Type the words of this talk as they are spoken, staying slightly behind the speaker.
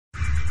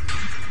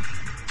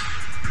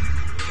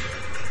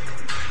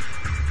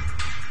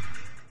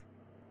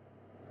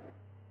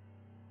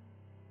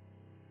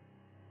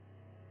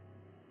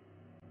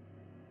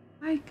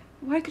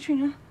Why,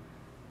 Katrina?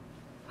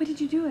 Why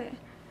did you do it?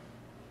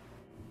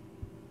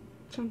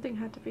 Something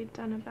had to be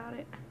done about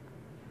it.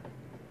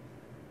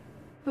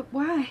 But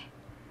why?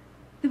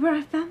 They were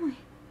our family.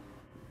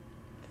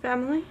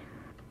 Family?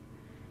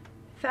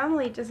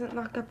 Family doesn't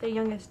lock up their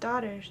youngest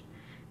daughters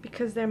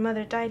because their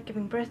mother died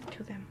giving birth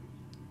to them.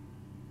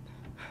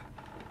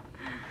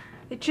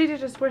 They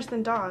treated us worse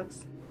than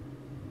dogs.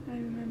 I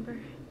remember.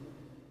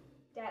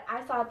 Dad,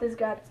 I saw this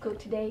girl at school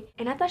today,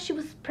 and I thought she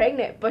was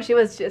pregnant, but she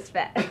was just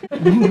fat.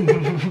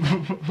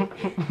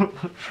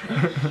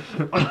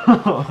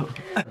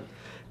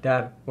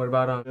 Dad, what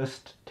about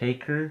Just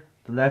take her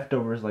the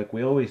leftovers like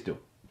we always do.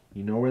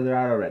 You know where they're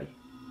at already.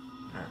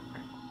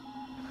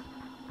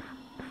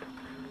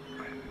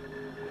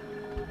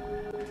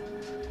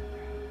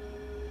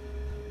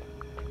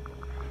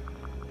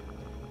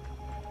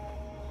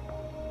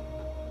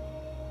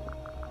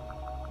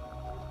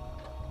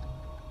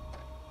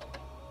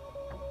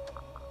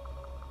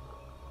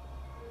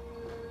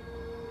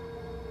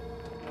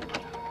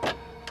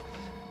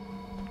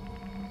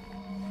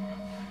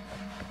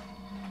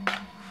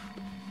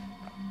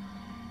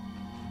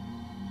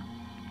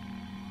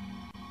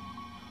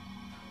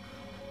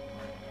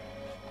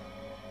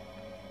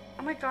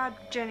 Oh my God,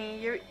 Jenny,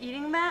 you're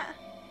eating that?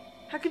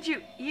 How could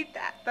you eat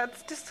that?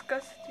 That's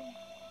disgusting.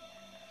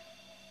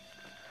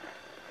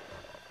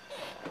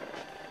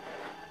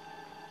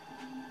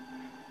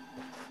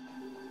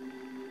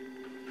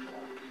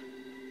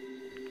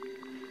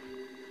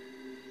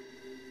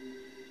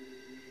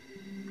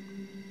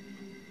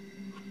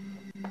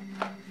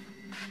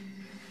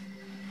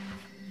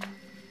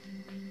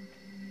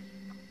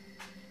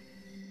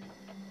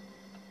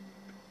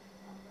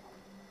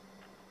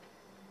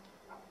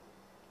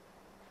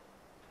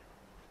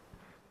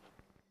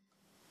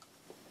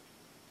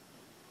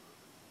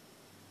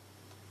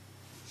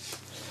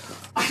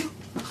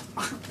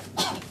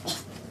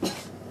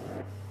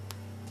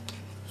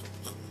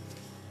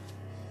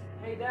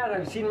 Hey Dad,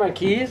 have you seen my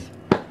keys?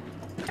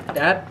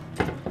 Dad?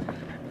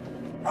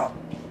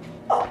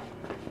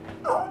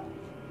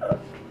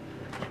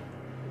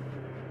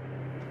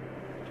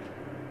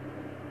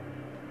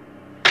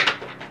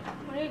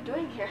 What are you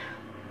doing here?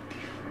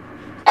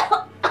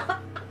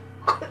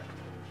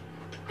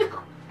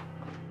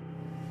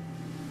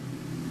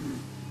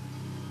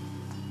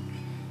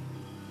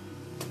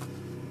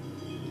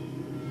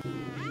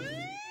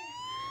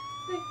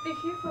 They're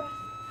here for us.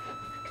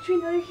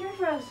 Katrina, they're here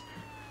for us.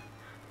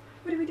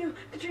 What do we do?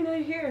 Katrina,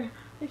 they're here.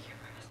 They're here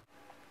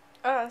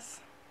for us. Us?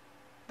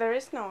 There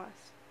is no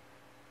us.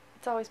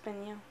 It's always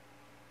been you.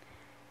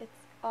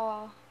 It's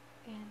all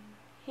in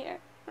here.